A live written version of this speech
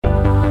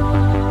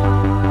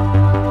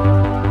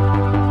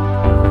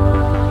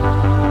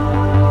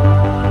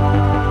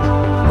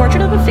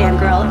of a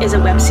Fangirl is a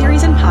web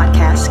series and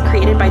podcast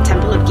created by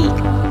Temple of Geek.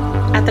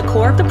 At the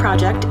core of the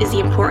project is the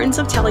importance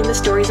of telling the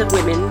stories of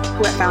women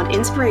who have found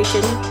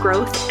inspiration,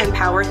 growth, and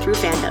power through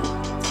fandom.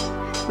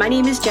 My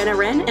name is Jenna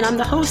Wrenn, and I'm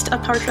the host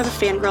of Part of a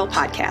Fangirl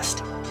podcast.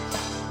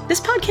 This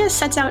podcast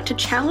sets out to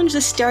challenge the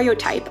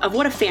stereotype of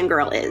what a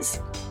fangirl is.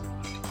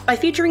 By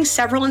featuring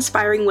several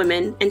inspiring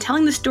women and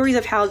telling the stories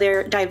of how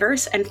their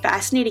diverse and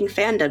fascinating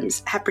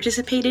fandoms have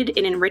participated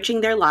in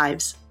enriching their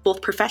lives,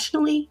 both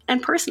professionally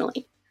and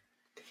personally.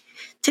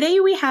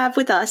 Today we have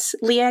with us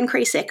Leeanne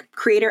Krecic,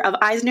 creator of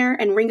Eisner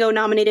and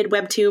Ringo-nominated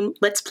Webtoon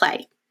Let's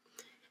Play.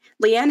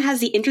 Leeanne has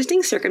the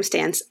interesting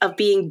circumstance of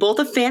being both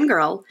a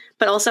fangirl,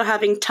 but also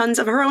having tons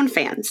of her own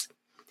fans.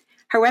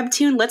 Her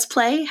Webtoon Let's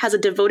Play has a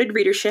devoted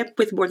readership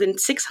with more than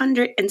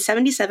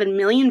 677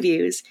 million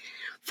views,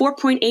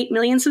 4.8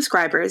 million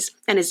subscribers,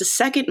 and is the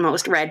second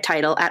most read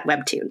title at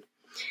Webtoon.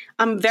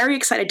 I'm very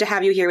excited to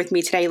have you here with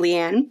me today,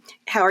 Leeanne.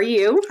 How are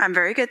you? I'm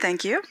very good,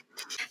 thank you.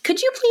 Could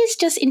you please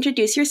just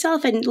introduce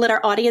yourself and let our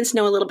audience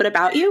know a little bit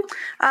about you?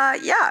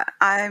 Yeah,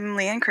 I'm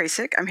Leeanne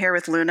Krecic. I'm here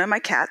with Luna, my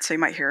cat, so you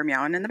might hear her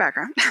meowing in the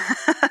background.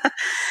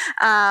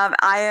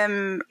 I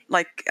am,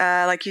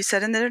 like you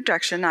said in the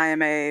introduction, I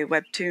am a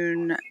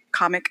Webtoon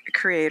comic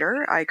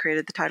creator. I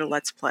created the title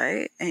Let's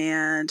Play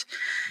and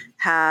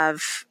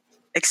have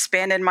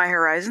expanded my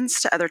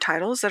horizons to other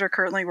titles that are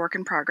currently work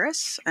in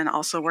progress, and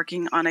also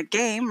working on a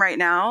game right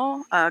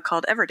now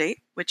called Everdate,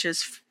 which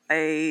is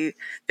a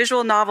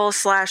visual novel /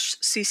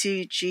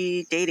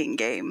 CCG dating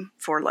game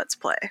for Let's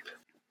Play.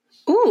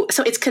 Ooh,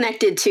 so it's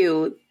connected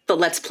to the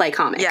Let's Play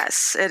comic.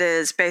 Yes, it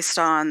is based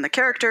on the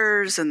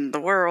characters and the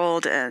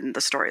world and the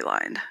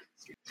storyline.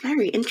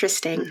 Very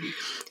interesting. Mm-hmm.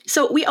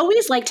 So we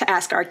always like to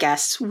ask our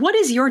guests, what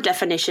is your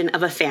definition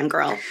of a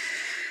fangirl?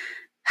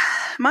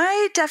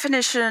 My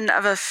definition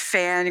of a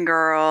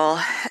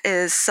fangirl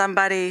is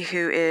somebody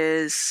who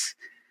is,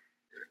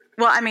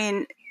 well, I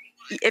mean,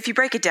 if you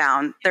break it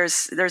down,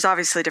 there's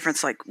obviously a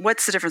difference, like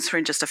what's the difference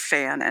between just a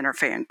fan and a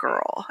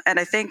fangirl? And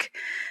I think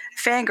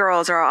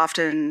fangirls are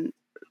often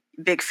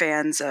big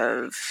fans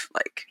of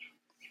like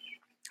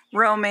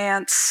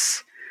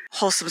romance,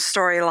 wholesome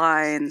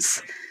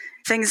storylines,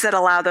 things that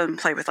allow them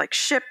to play with like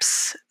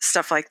ships,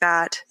 stuff like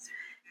that.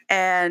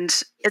 And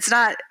it's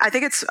not, I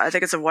think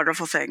it's a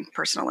wonderful thing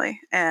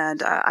personally.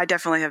 And I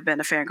definitely have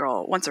been a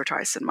fangirl once or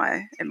twice in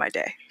my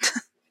day.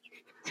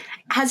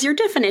 Has your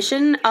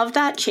definition of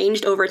that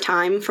changed over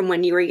time from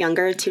when you were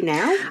younger to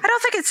now? I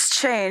don't think it's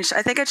changed.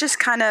 I think I just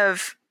kind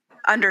of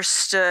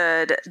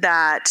understood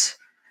that,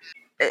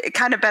 it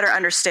kind of better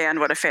understand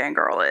what a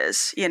fangirl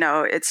is. You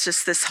know, it's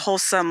just this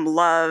wholesome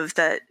love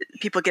that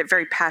people get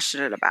very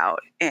passionate about.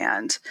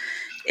 And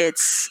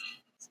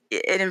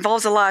it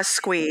involves a lot of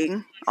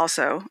squeeing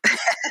also,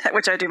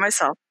 which I do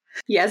myself.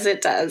 Yes,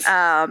 it does.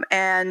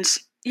 And,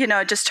 you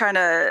know, just trying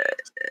to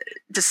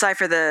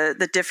decipher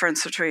the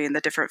difference between the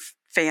different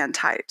fan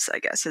types, I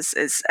guess,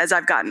 is as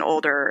I've gotten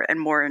older and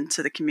more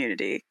into the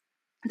community,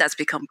 that's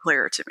become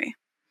clearer to me.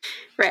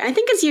 Right. I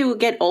think as you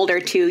get older,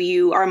 too,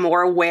 you are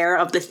more aware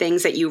of the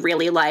things that you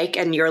really like,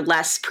 and you're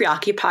less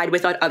preoccupied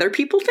with what other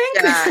people think.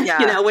 Yeah.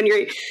 You know,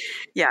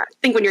 I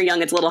think when you're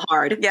young, it's a little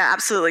hard. Yeah,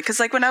 absolutely. Because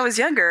like when I was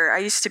younger, I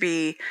used to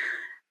be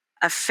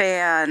a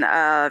fan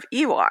of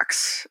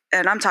Ewoks,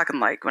 and I'm talking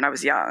like when I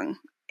was young.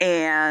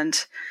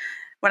 And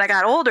when I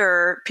got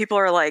older, people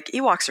are like,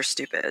 Ewoks are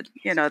stupid.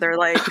 You know, they're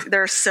like,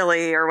 they're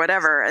silly or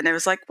whatever. And it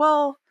was like,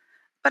 well,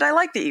 but I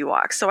like the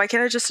Ewoks, so why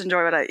can't I just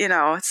enjoy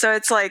what so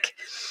it's like,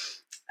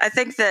 I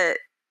think that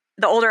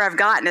the older I've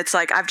gotten, it's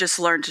like I've just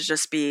learned to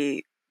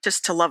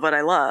just to love what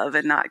I love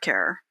and not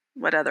care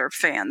what other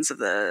fans of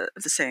the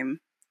same,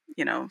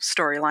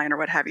 storyline or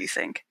what have you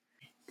think.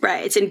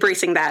 Right. It's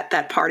embracing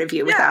that part of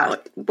you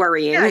without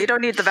worrying. Yeah, you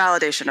don't need the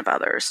validation of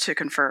others to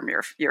confirm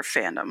your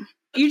fandom.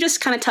 You just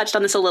kind of touched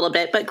on this a little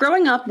bit, but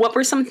growing up, what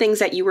were some things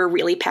that you were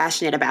really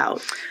passionate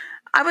about?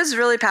 I was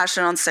really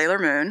passionate on Sailor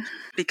Moon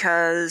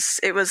because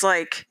it was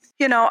like,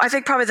 I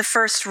think probably the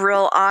first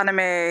real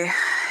anime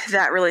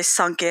that really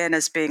sunk in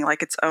as being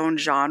like its own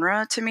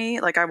genre to me.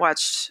 Like I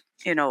watched,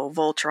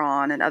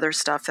 Voltron and other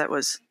stuff that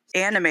was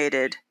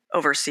animated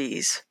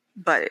overseas,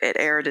 but it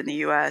aired in the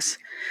US.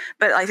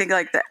 But I think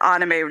like the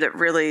anime that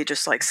really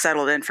just like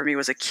settled in for me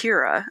was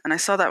Akira. And I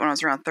saw that when I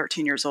was around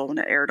 13 years old when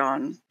it aired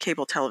on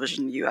cable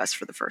television in the US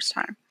for the first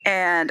time.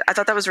 And I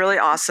thought that was really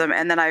awesome.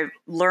 And then I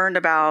learned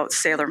about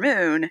Sailor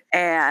Moon,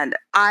 and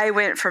I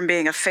went from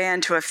being a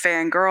fan to a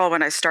fangirl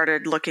when I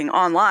started looking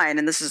online.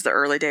 And this is the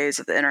early days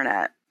of the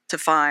internet to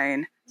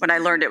find when I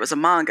learned it was a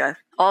manga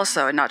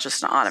also, and not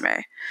just an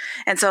anime.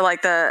 And so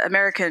like the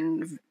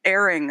American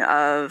airing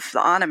of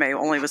the anime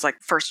only was like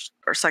first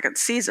or second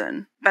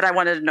season, but I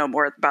wanted to know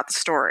more about the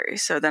story.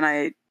 So then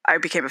I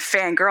became a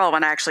fangirl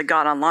when I actually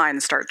got online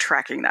and started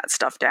tracking that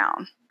stuff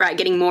down. Right,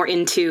 getting more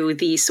into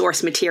the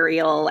source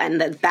material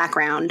and the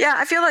background. Yeah,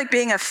 I feel like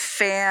being a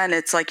fan,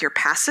 it's like you're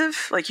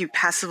passive, like you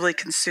passively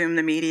consume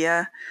the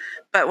media.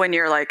 But when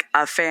you're like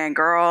a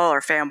fangirl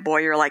or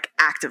fanboy, you're like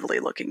actively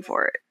looking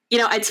for it. You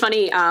know, it's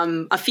funny.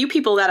 A few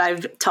people that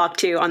I've talked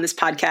to on this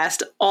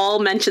podcast all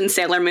mention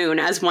Sailor Moon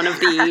as one of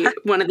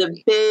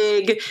the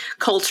big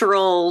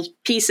cultural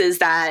pieces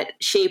that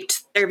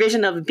shaped their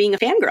vision of being a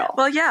fangirl.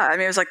 Well, yeah. I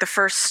mean, it was like the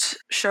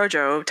first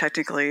shoujo,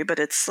 technically, but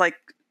it's like,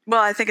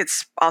 well, I think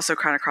it's also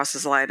kind of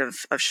crosses the line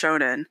of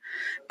shonen,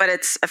 but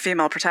it's a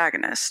female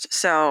protagonist.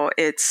 So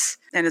it's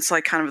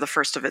like kind of the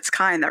first of its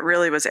kind that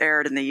really was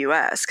aired in the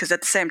US, because at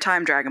the same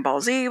time Dragon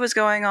Ball Z was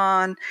going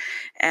on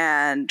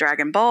and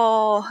Dragon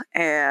Ball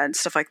and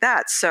stuff like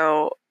that.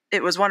 So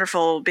it was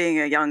wonderful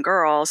being a young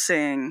girl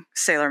seeing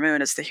Sailor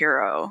Moon as the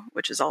hero,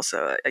 which is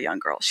also a young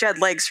girl. She had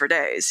legs for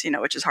days,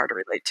 which is hard to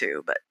relate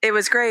to, but it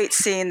was great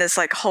seeing this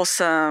like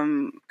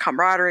wholesome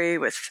camaraderie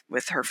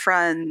with her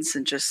friends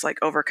and just like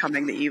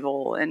overcoming the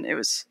evil. And it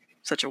was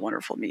such a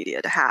wonderful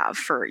media to have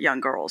for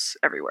young girls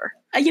everywhere.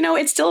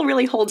 It still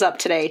really holds up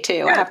today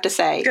too, I have to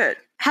say. Good.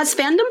 Has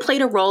fandom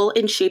played a role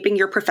in shaping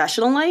your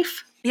professional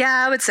life?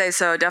 Yeah, I would say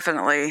so,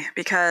 definitely.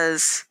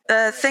 Because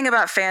the thing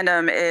about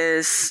fandom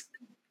is,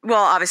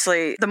 well,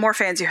 obviously, the more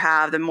fans you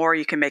have, the more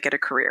you can make it a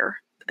career,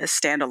 a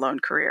standalone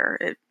career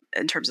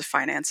in terms of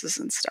finances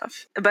and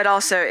stuff. But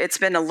also, it's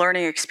been a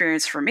learning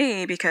experience for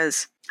me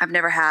because I've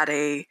never had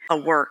a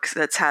work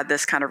that's had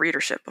this kind of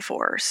readership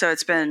before. So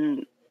it's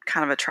been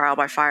kind of a trial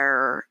by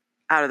fire,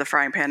 out of the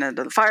frying pan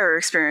into the fire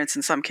experience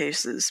in some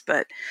cases.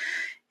 But,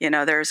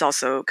 there's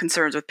also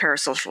concerns with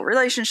parasocial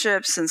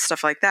relationships and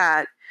stuff like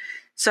that.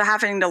 So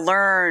having to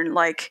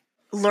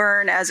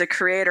learn as a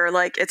creator,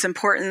 it's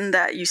important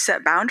that you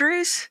set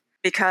boundaries,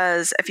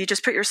 because if you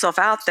just put yourself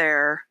out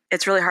there,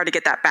 it's really hard to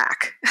get that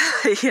back.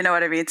 You know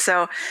what I mean?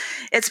 So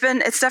it's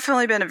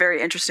definitely been a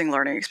very interesting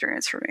learning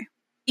experience for me.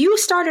 You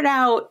started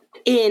out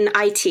in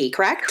IT,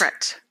 correct?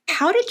 Correct.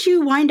 How did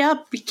you wind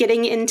up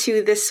getting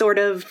into this sort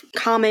of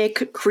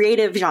comic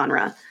creative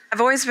genre?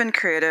 I've always been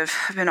creative.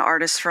 I've been an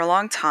artist for a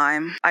long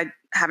time. I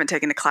haven't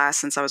taken a class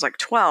since I was like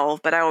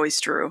 12, but I always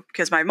drew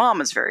because my mom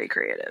was very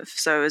creative.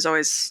 So it was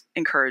always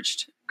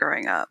encouraged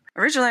growing up.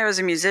 Originally, I was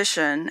a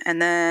musician,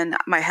 and then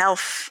my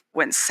health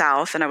went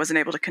south and I wasn't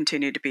able to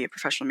continue to be a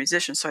professional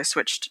musician. So I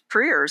switched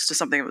careers to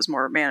something that was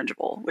more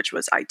manageable, which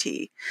was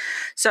IT.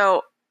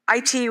 So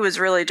IT was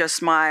really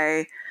just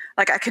I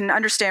can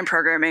understand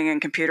programming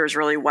and computers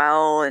really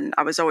well. And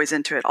I was always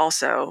into it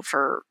also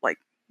for like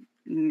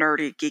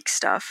nerdy geek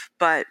stuff,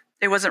 but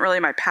it wasn't really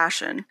my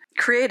passion.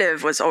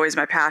 Creative was always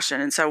my passion.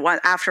 And so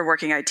after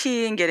working IT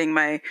and getting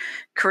my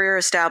career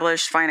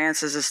established,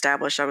 finances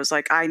established, I was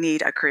like, I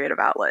need a creative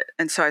outlet.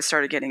 And so I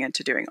started getting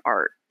into doing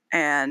art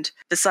and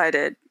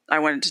decided I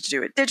wanted to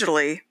do it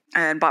digitally,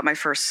 and bought my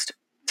first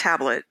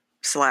tablet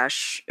 /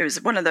 it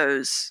was one of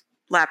those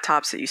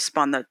laptops that you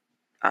spun the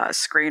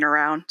screen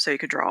around so you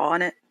could draw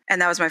on it.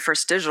 And that was my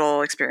first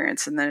digital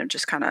experience. And then it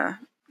just kind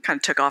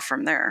of took off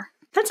from there.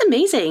 That's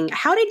amazing.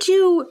 How did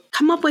you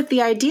come up with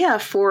the idea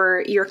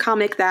for your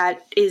comic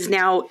that is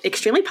now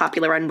extremely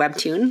popular on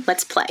Webtoon,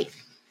 Let's Play?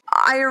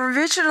 I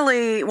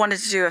originally wanted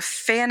to do a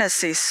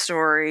fantasy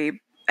story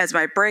as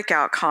my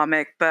breakout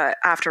comic, but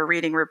after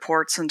reading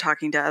reports and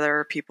talking to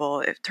other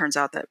people, it turns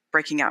out that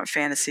breaking out in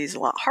fantasy is a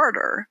lot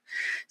harder.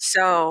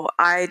 So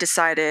I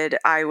decided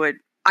I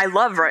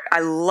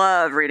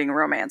love reading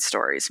romance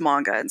stories,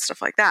 manga and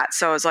stuff like that.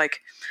 So I was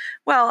like,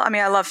 well, I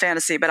mean, I love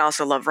fantasy, but I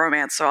also love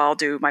romance. So I'll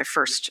do my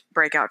first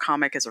breakout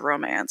comic as a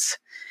romance.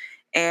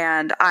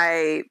 And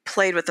I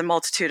played with a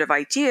multitude of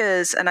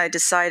ideas, and I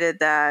decided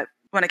that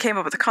when I came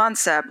up with the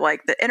concept,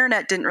 the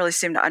internet didn't really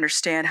seem to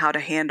understand how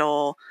to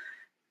handle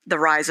the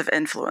rise of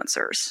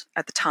influencers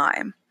at the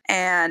time.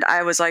 And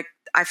I was like,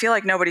 I feel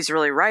like nobody's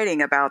really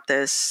writing about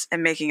this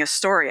and making a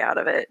story out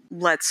of it.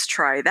 Let's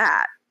try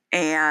that.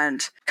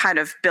 And kind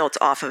of built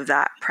off of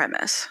that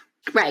premise.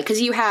 Right,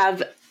 because you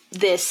have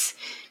this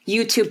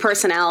YouTube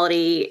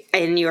personality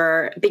in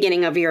your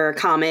beginning of your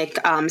comic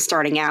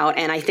starting out.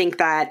 And I think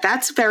that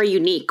that's very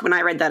unique when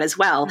I read that as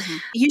well. Mm-hmm.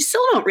 You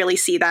still don't really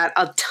see that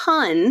a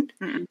ton.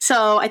 Mm-hmm.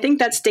 So I think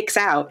that sticks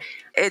out.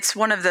 It's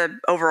one of the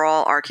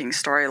overall arcing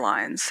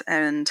storylines.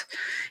 And,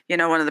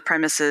 one of the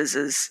premises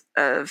is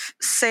of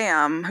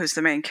Sam, who's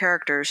the main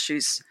character.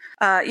 She's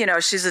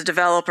a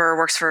developer,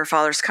 works for her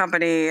father's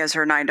company as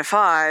her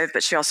 9-to-5,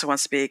 but she also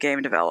wants to be a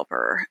game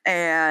developer.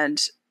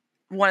 And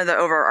one of the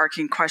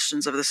overarching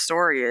questions of the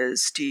story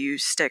is, do you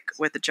stick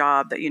with a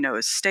job that you know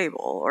is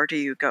stable, or do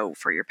you go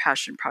for your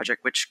passion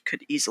project, which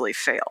could easily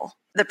fail?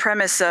 The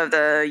premise of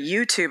the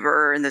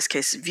YouTuber, in this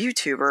case,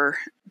 VTuber,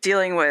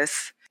 dealing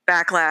with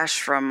backlash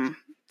from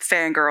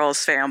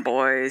fangirls,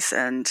 fanboys,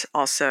 and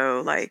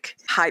also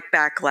hype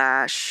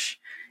backlash.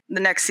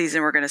 The next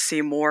season, we're going to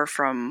see more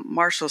from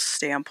Marshall's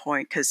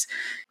standpoint, because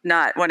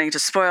not wanting to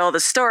spoil the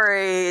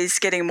story, he's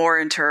getting more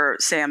into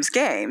Sam's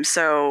game.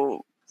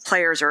 So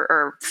players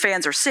or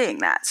fans are seeing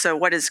that. So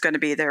what is going to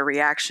be their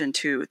reaction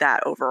to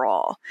that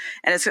overall?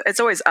 And it's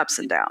always ups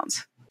and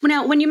downs.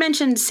 Now, when you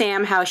mentioned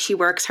Sam, how she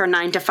works her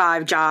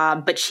 9-to-5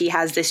 job, but she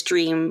has this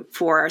dream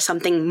for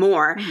something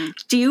more, mm-hmm.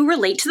 Do you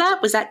relate to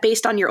that? Was that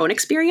based on your own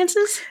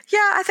experiences?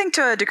 Yeah, I think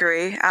to a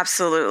degree,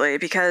 absolutely,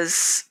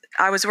 because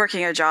I was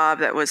working a job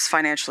that was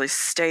financially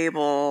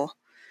stable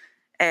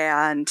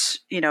and,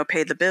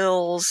 paid the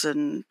bills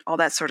and all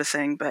that sort of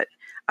thing. But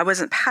I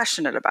wasn't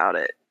passionate about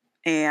it.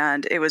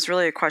 And it was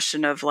really a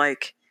question of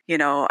like,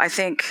 I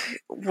think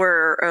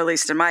or at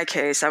least in my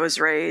case, I was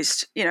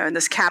raised, in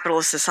this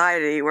capitalist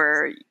society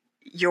where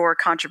your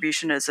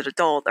contribution as an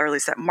adult, or at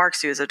least that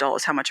marks you as an adult,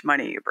 is how much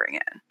money you bring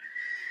in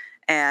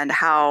and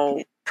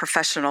how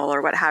professional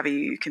or what have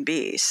you can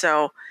be.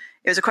 So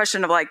it was a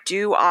question of like,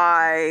 do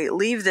I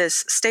leave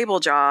this stable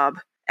job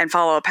and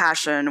follow a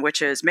passion,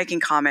 which is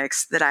making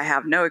comics that I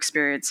have no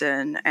experience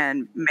in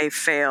and may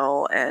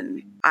fail,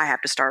 and I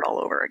have to start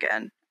all over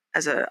again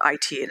as a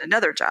IT in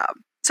another job.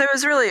 So it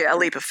was really a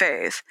leap of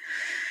faith.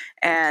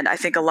 And I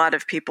think a lot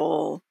of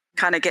people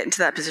kind of get into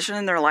that position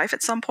in their life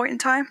at some point in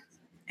time,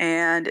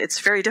 and it's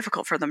very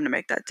difficult for them to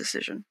make that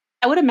decision.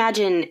 I would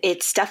imagine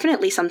it's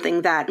definitely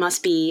something that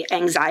must be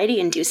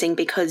anxiety inducing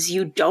because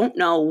you don't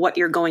know what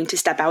you're going to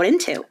step out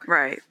into.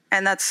 Right.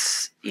 And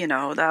that's,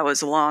 that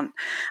was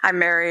I'm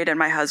married, and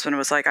my husband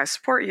was like, I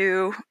support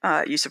you.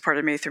 You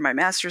supported me through my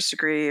master's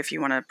degree. If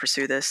you want to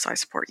pursue this, I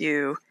support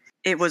you.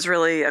 It was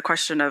really a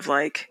question of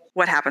like,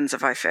 what happens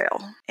if I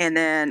fail? And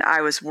then I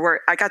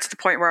got to the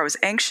point where I was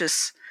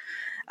anxious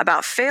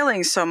about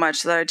failing so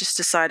much that I just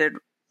decided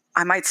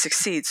I might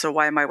succeed. So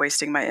why am I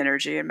wasting my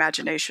energy and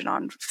imagination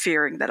on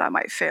fearing that I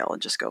might fail,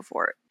 and just go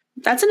for it?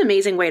 That's an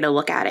amazing way to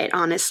look at it.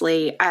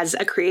 Honestly, as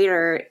a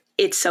creator,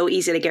 it's so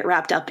easy to get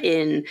wrapped up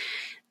in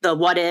the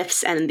what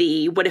ifs and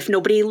the what if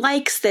nobody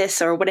likes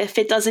this, or what if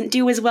it doesn't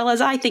do as well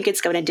as I think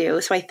it's going to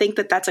do. So I think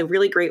that that's a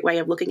really great way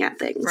of looking at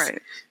things.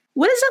 Right.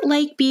 What is it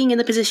like being in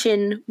the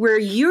position where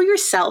you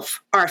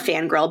yourself are a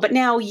fangirl, but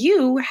now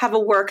you have a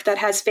work that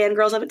has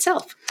fangirls of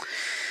itself?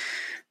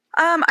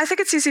 I think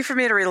it's easy for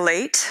me to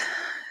relate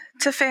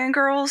to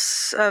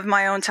fangirls of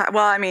my own time.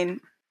 Well, I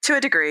mean, to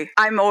a degree.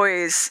 I'm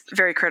always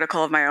very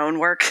critical of my own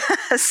work.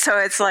 So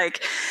it's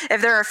like,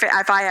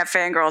 if I have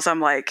fangirls, I'm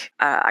like,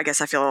 I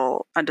guess I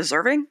feel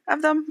undeserving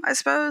of them, I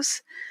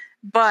suppose.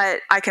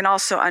 But I can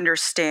also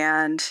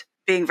understand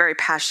being very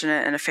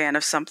passionate and a fan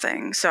of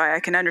something. So I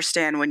can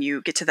understand when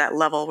you get to that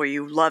level where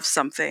you love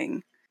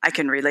something, I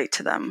can relate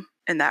to them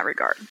in that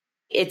regard.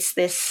 It's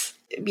this,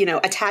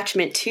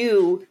 attachment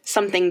to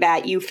something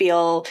that you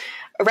feel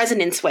a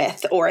resonance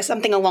with, or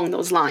something along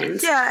those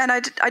lines. Yeah, and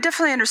I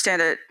definitely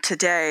understand it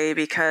today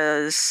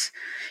because,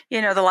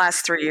 the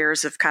last 3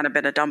 years have kind of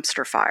been a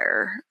dumpster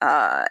fire.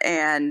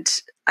 And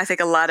I think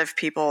a lot of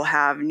people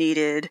have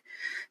needed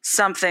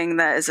something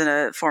that is in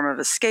a form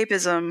of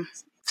escapism,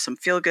 some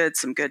feel good,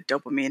 some good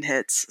dopamine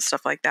hits,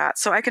 stuff like that.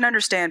 So I can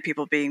understand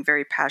people being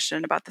very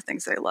passionate about the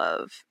things they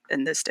love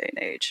in this day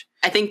and age.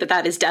 I think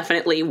that is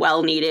definitely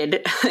well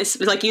needed.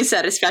 Like you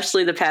said,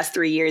 especially the past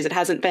 3 years, it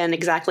hasn't been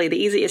exactly the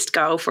easiest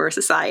go for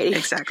society.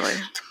 Exactly.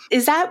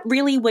 Is that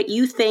really what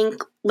you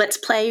think Let's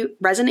Play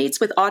resonates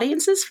with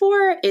audiences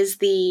for? Is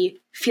the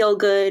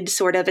feel-good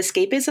sort of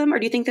escapism, or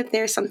do you think that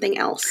there's something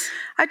else?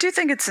 I do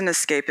think it's an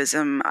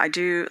escapism. I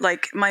do,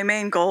 like, my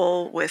main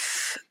goal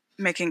with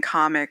making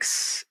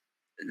comics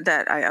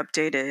that I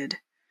updated,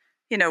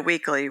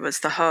 weekly was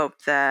the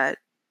hope that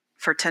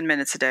for 10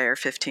 minutes a day or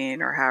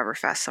 15 or however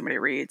fast somebody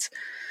reads,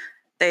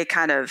 they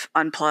kind of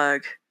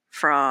unplug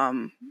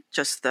from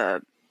just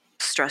the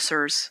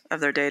stressors of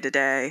their day to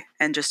day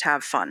and just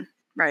have fun,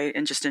 right?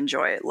 And just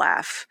enjoy it,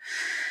 laugh.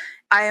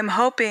 I am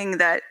hoping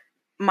that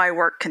my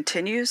work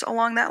continues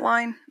along that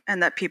line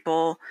and that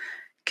people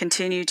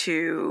continue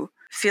to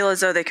feel as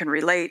though they can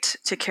relate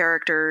to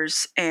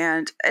characters.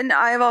 And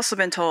I have also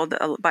been told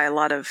by a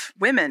lot of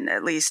women,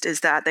 at least, is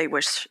that they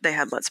wish they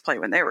had Let's Play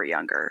when they were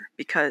younger,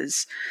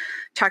 because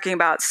talking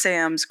about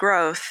Sam's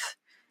growth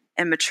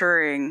and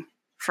maturing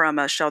from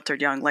a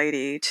sheltered young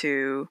lady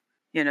to,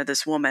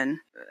 this woman,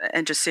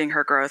 and just seeing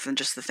her growth and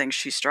just the things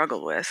she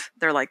struggled with.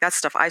 They're like, that's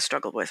stuff I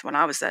struggled with when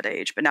I was that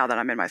age, but now that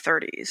I'm in my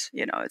 30s,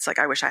 it's like,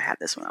 I wish I had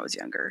this when I was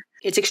younger.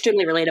 It's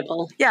extremely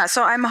relatable. Yeah,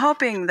 so I'm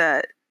hoping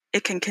that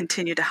it can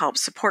continue to help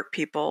support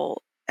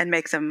people and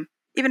make them,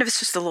 even if it's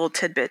just a little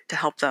tidbit, to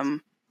help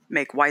them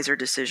make wiser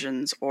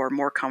decisions or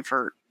more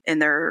comfort in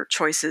their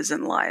choices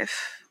in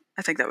life.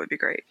 I think that would be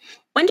great.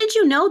 When did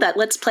you know that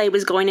Let's Play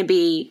was going to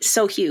be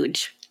so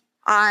huge?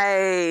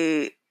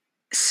 I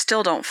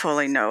still don't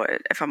fully know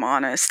it, if I'm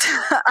honest.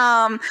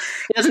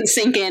 It doesn't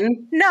sink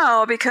in?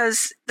 No,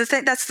 because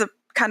that's the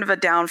kind of a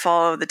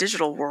downfall of the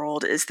digital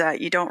world, is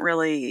that you don't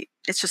really,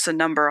 it's just a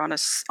number on a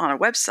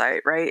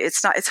website, right?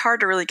 It's hard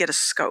to really get a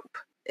scope.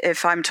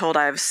 If I'm told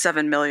I have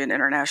 7 million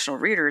international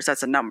readers,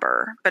 that's a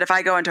number. But if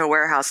I go into a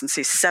warehouse and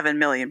see 7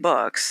 million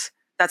books,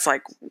 that's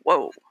like,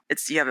 whoa,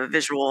 you have a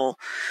visual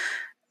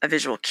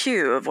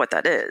cue of what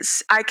that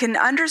is. I can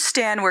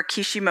understand where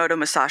Kishimoto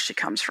Musashi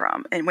comes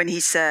from. And when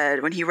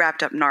he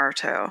wrapped up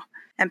Naruto,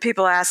 and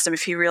people asked him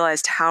if he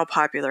realized how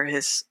popular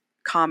his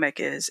comic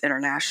is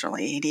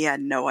internationally, and he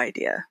had no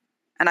idea.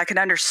 And I can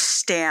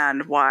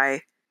understand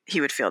why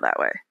he would feel that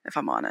way, if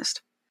I'm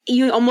honest.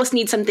 You almost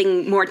need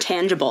something more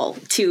tangible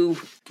to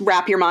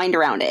wrap your mind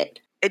around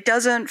it. It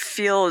doesn't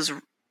feel as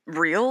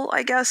real,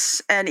 I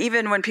guess. And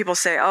even when people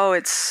say, oh,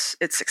 it's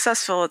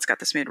successful, it's got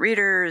this many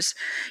readers,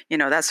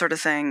 that sort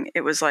of thing,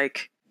 it was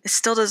like, it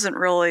still doesn't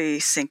really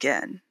sink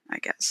in, I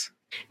guess.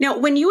 Now,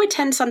 when you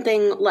attend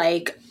something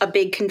like a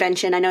big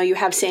convention, I know you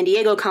have San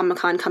Diego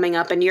Comic-Con coming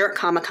up and New York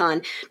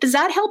Comic-Con, does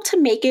that help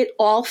to make it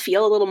all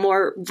feel a little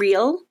more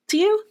real to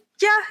you?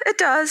 Yeah, it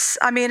does.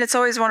 I mean, it's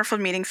always wonderful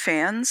meeting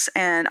fans.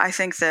 And I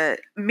think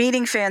that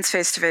meeting fans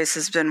face-to-face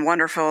has been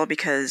wonderful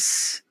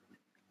because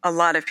a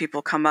lot of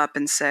people come up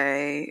and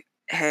say,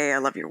 hey, I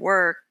love your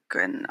work.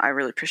 And I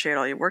really appreciate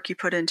all your work you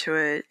put into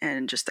it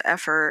and just the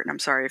effort. And I'm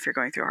sorry if you're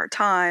going through a hard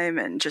time.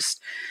 And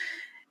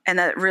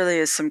that really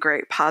is some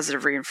great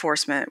positive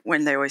reinforcement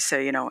when they always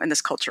say, in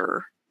this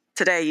culture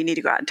today, you need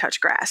to go out and touch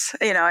grass,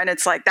 and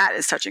it's like, that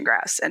is touching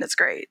grass and it's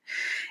great.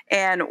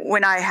 And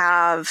when I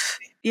have,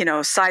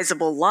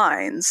 sizable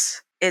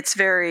lines, it's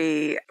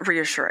very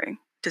reassuring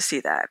to see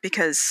that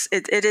because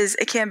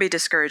it can be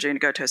discouraging to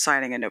go to a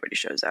signing and nobody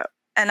shows up.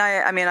 And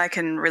I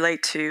can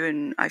relate to,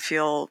 and I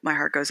feel my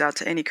heart goes out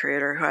to any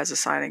creator who has a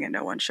signing and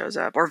no one shows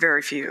up, or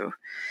very few.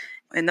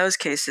 In those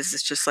cases,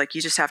 it's just like,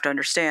 you just have to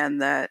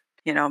understand that,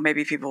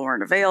 maybe people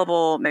weren't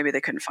available. Maybe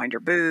they couldn't find your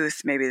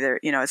booth. Maybe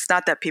it's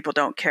not that people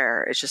don't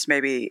care. It's just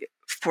maybe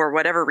for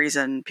whatever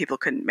reason, people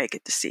couldn't make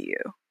it to see you.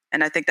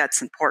 And I think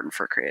that's important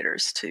for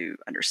creators to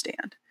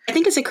understand. I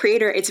think as a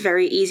creator, it's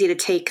very easy to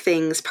take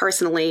things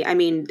personally. I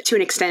mean, to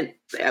an extent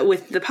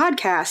with the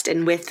podcast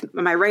and with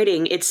my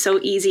writing, it's so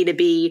easy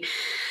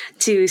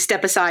to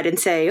step aside and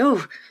say,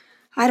 oh,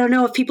 I don't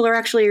know if people are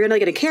actually really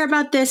going to care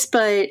about this,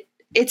 but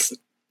it's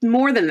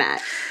more than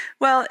that.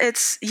 Well,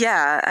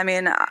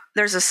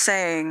 there's a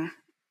saying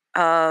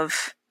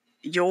of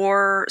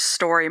your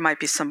story might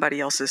be somebody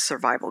else's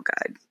survival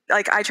guide.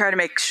 Like, I try to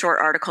make short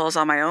articles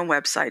on my own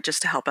website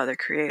just to help other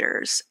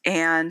creators.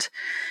 And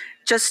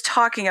just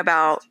talking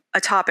about a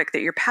topic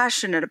that you're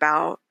passionate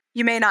about,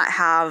 you may not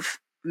have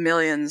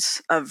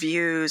millions of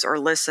views or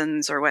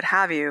listens or what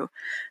have you,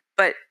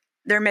 but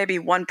there may be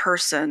one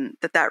person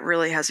that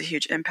really has a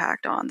huge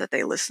impact on, that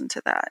they listen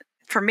to that.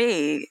 For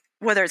me,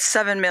 whether it's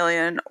 7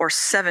 million or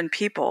 7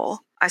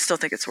 people, I still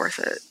think it's worth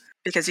it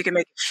because you can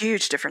make a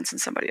huge difference in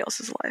somebody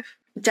else's life.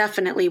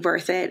 Definitely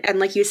worth it. And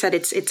like you said,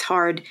 it's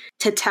hard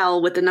to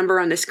tell with the number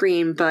on the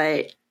screen,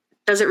 but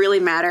does it really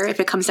matter if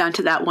it comes down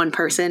to that one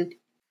person?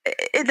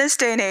 In this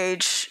day and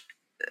age,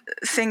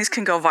 things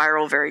can go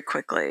viral very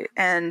quickly.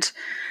 And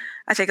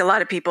I think a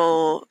lot of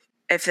people,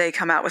 if they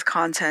come out with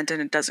content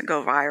and it doesn't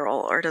go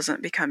viral or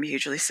doesn't become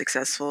hugely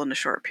successful in a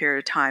short period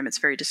of time, it's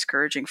very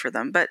discouraging for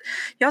them. But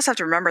you also have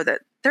to remember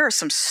that there are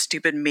some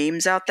stupid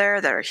memes out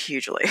there that are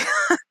hugely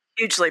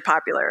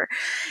popular.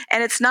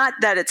 And it's not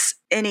that it's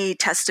any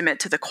testament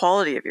to the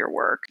quality of your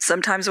work.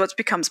 Sometimes what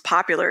becomes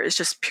popular is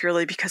just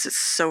purely because it's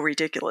so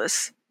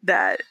ridiculous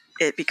that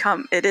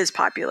it is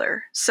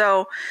popular.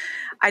 So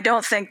I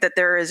don't think that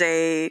there is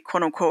a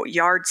quote unquote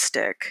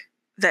yardstick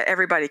that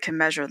everybody can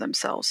measure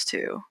themselves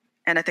to.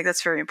 And I think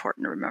that's very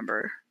important to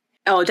remember.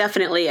 Oh,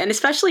 definitely. And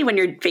especially when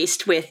you're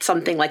faced with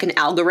something like an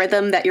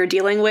algorithm that you're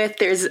dealing with,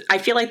 I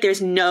feel like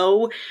there's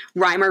no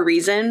rhyme or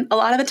reason a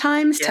lot of the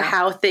times to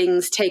how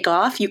things take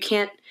off. You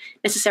can't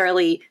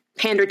necessarily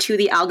pander to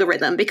the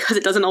algorithm because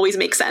it doesn't always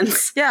make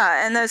sense.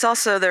 Yeah. And there's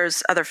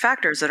other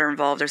factors that are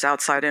involved. There's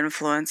outside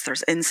influence.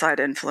 There's inside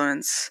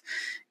influence.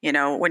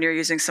 When you're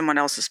using someone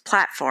else's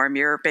platform,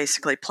 you're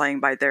basically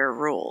playing by their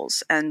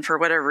rules. And for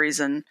whatever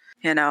reason,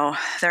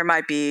 there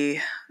might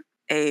be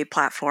a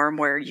platform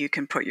where you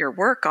can put your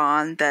work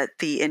on that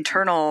the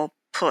internal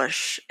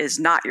push is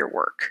not your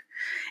work.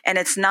 And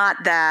it's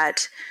not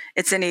that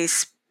it's any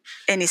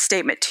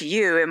statement to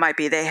you. It might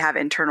be they have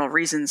internal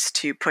reasons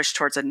to push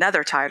towards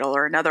another title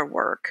or another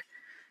work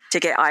to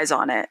get eyes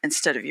on it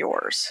instead of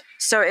yours.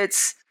 So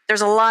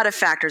there's a lot of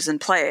factors in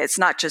play. It's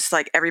not just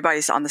like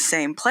everybody's on the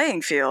same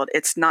playing field.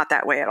 It's not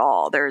that way at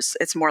all.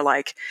 It's more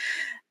like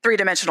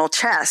three-dimensional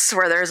chess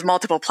where there's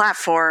multiple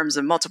platforms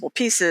and multiple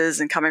pieces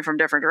and coming from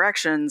different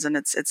directions. And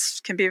it's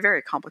can be a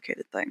very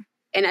complicated thing.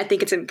 And I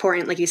think it's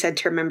important, like you said,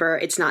 to remember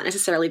it's not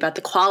necessarily about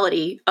the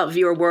quality of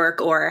your work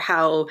or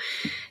how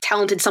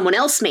talented someone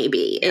else may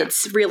be. Yeah.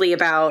 It's really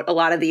about a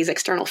lot of these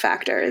external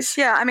factors.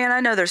 Yeah. I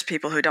know there's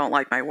people who don't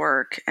like my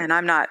work, and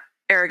I'm not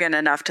arrogant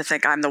enough to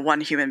think I'm the one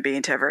human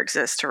being to ever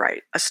exist to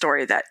write a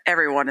story that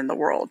everyone in the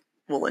world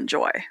will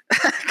enjoy.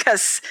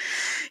 Because,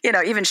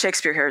 even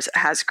Shakespeare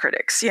has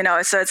critics,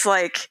 so it's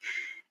like,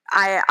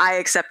 I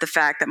accept the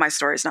fact that my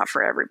story is not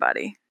for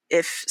everybody.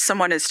 If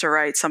someone is to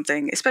write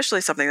something, especially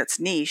something that's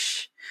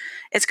niche,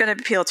 it's going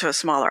to appeal to a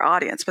smaller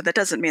audience, but that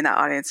doesn't mean that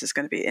audience is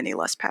going to be any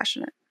less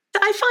passionate.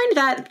 I find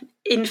that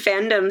in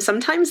fandom,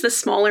 sometimes the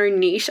smaller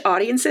niche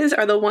audiences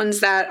are the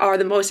ones that are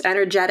the most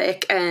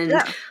energetic and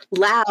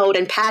loud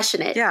and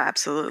passionate. Yeah,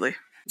 absolutely.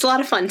 It's a lot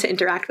of fun to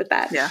interact with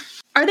that. Yeah.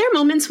 Are there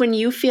moments when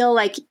you feel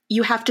like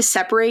you have to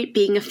separate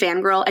being a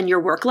fangirl and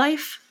your work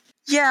life?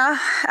 Yeah,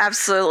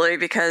 absolutely,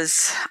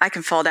 because I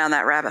can fall down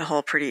that rabbit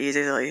hole pretty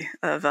easily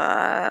of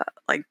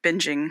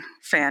binging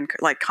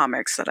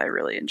comics that I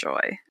really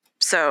enjoy.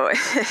 So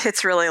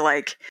it's really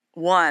like,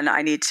 one,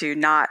 I need to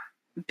not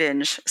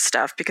binge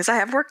stuff because I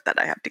have work that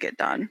I have to get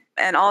done.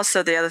 And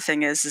also the other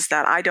thing is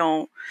that I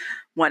don't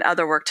want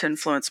other work to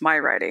influence my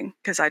writing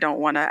because I don't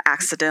want to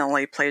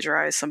accidentally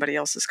plagiarize somebody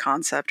else's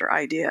concept or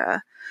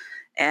idea.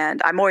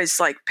 And I'm always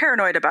like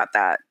paranoid about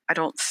that. I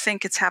don't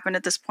think it's happened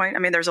at this point. I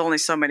mean, there's only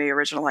so many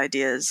original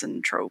ideas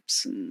and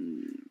tropes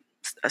and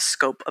a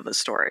scope of a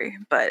story.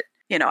 But,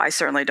 you know, I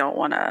certainly don't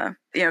want to,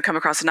 you know, come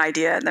across an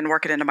idea and then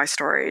work it into my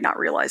story, not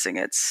realizing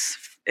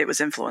it was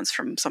influenced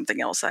from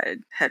something else I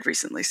had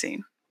recently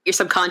seen. You're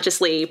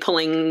subconsciously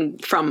pulling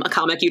from a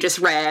comic you just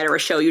read or a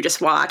show you just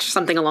watched,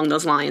 something along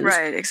those lines.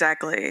 Right,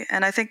 exactly.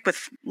 And I think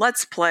with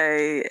Let's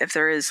Play, if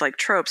there is like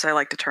tropes, I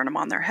like to turn them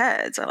on their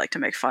heads. I like to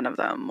make fun of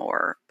them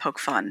or poke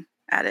fun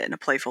at it in a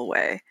playful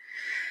way.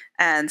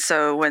 And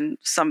so when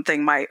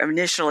something might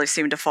initially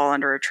seem to fall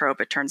under a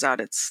trope, it turns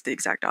out it's the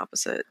exact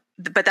opposite.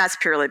 But that's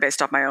purely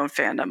based off my own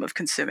fandom of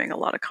consuming a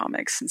lot of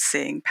comics and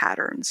seeing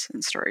patterns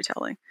in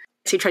storytelling.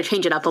 So you try to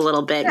change it up a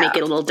little bit, make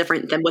it a little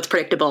different than what's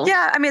predictable.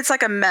 Yeah, I mean, it's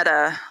like a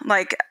meta.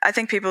 Like, I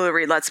think people who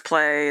read Let's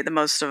Play, the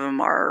most of them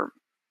are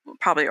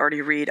probably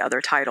already read other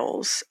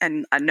titles.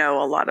 And I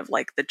know a lot of,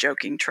 like, the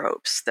joking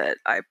tropes that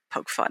I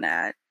poke fun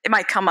at. It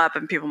might come up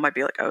and people might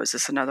be like, oh, is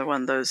this another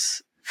one of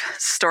those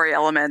story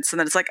elements? And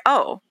then it's like,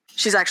 oh,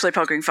 she's actually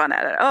poking fun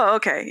at it. Oh,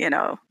 okay, you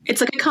know.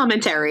 It's like a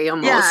commentary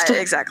almost. Yeah,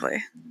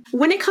 exactly.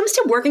 When it comes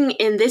to working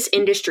in this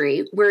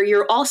industry, where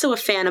you're also a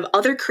fan of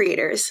other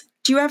creators,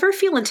 do you ever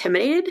feel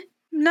intimidated?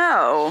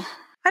 No,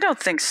 I don't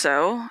think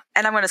so.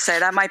 And I'm going to say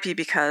that might be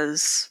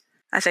because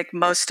I think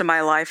most of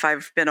my life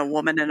I've been a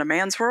woman in a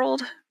man's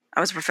world.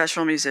 I was a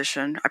professional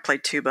musician. I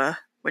played tuba,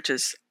 which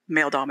is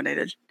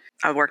male-dominated.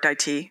 I worked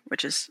IT,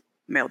 which is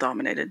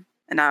male-dominated.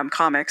 And now I'm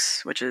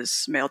comics, which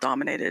is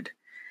male-dominated.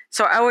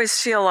 So I always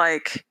feel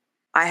like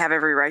I have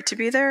every right to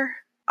be there,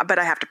 but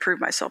I have to prove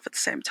myself at the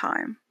same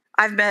time.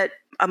 I've met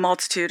a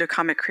multitude of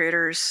comic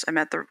creators. I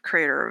met the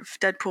creator of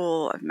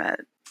Deadpool. I've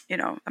met, you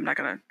know, I'm not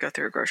going to go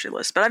through a grocery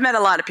list, but I've met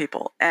a lot of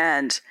people.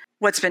 And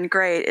what's been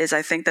great is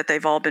I think that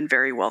they've all been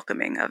very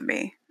welcoming of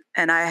me.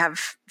 And I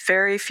have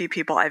very few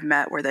people I've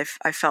met where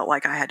I felt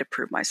like I had to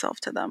prove myself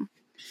to them.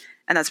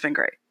 And that's been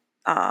great.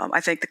 I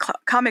think the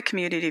comic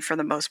community, for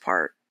the most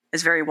part,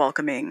 is very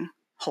welcoming,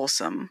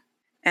 wholesome.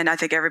 And I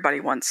think everybody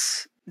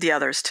wants the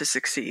others to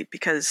succeed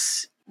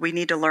because we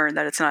need to learn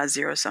that it's not a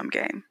zero-sum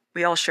game.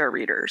 We all share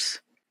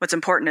readers. What's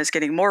important is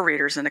getting more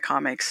readers into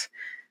comics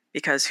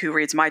because who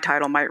reads my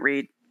title might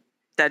read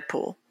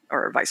Deadpool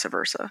or vice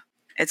versa.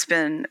 It's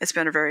been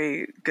a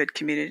very good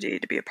community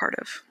to be a part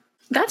of.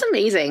 That's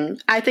amazing.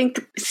 I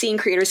think seeing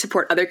creators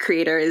support other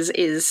creators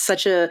is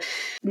such a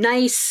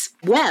nice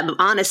web,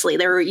 honestly.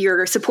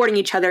 You're supporting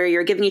each other,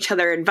 you're giving each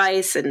other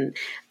advice, and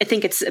I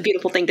think it's a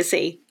beautiful thing to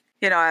see.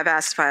 You know, I've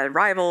asked if I had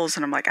rivals,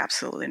 and I'm like,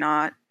 absolutely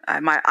not.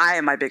 I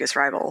am my biggest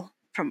rival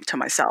to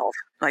myself.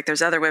 Like,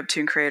 there's other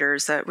Webtoon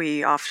creators that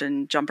we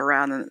often jumped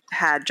around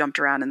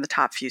in the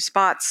top few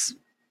spots.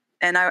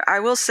 And I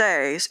will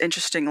say,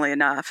 interestingly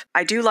enough,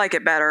 I do like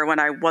it better when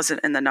I wasn't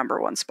in the number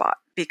one spot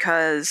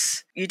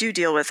because you do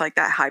deal with like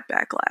that hype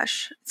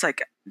backlash. It's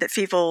like that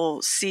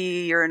people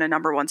see you're in a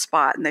number one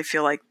spot and they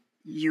feel like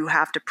you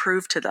have to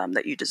prove to them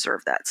that you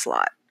deserve that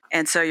slot.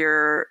 And so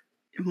you're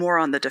more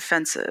on the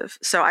defensive.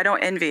 So I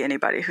don't envy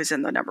anybody who's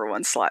in the number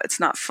one slot. It's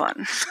not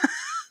fun.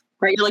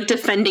 Right, you're like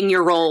defending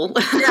your role,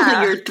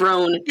 your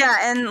throne. Yeah,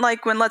 and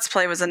like when Let's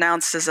Play was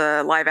announced as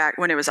a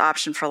when it was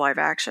optioned for live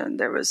action,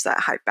 there was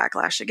that hype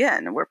backlash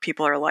again, where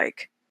people are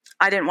like,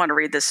 I didn't want to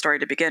read this story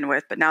to begin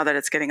with, but now that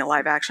it's getting a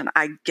live action,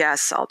 I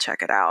guess I'll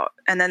check it out.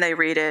 And then they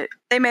read it.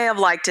 They may have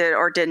liked it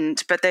or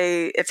didn't, but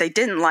if they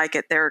didn't like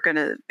it, they're going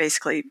to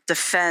basically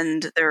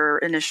defend their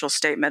initial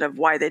statement of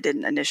why they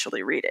didn't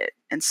initially read it.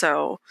 And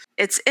so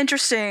it's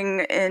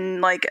interesting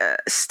in like a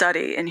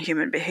study in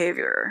human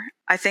behavior.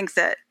 I think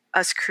that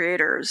us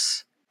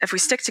creators, if we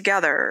stick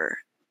together,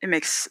 it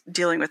makes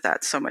dealing with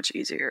that so much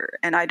easier.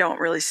 And I don't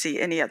really see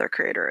any other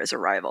creator as a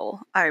rival.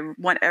 I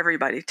want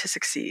everybody to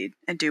succeed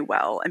and do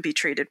well and be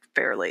treated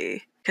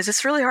fairly because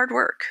it's really hard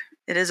work.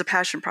 It is a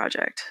passion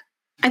project.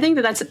 I think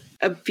that that's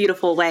a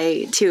beautiful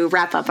way to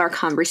wrap up our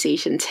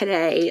conversation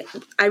today.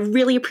 I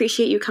really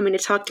appreciate you coming to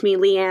talk to me,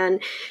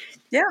 Leeanne.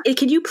 Yeah.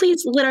 Could you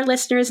please let our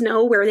listeners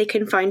know where they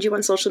can find you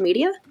on social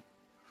media?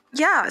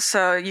 Yeah,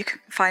 so you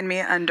can find me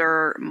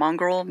under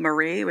Mongrel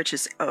Marie, which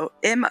is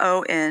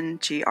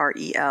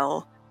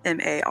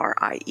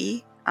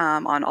MongrelMarie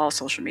on all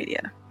social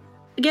media.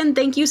 Again,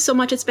 thank you so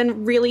much. It's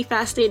been really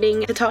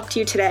fascinating to talk to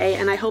you today,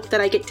 and I hope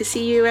that I get to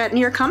see you at New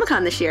York Comic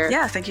Con this year.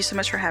 Yeah, thank you so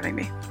much for having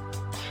me.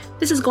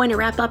 This is going to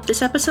wrap up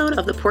this episode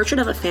of the Portrait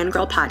of a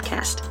Fangirl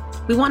podcast.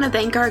 We want to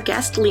thank our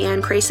guest,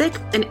 Leeanne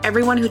Krecic, and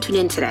everyone who tuned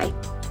in today.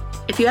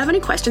 If you have any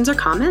questions or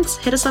comments,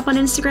 hit us up on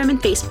Instagram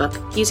and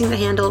Facebook using the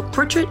handle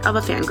Portrait of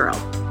a Fangirl.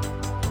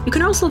 You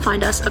can also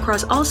find us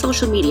across all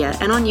social media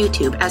and on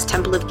YouTube as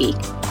Temple of Geek.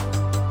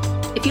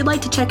 If you'd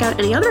like to check out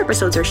any other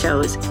episodes or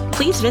shows,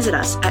 please visit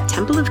us at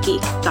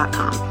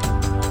templeofgeek.com.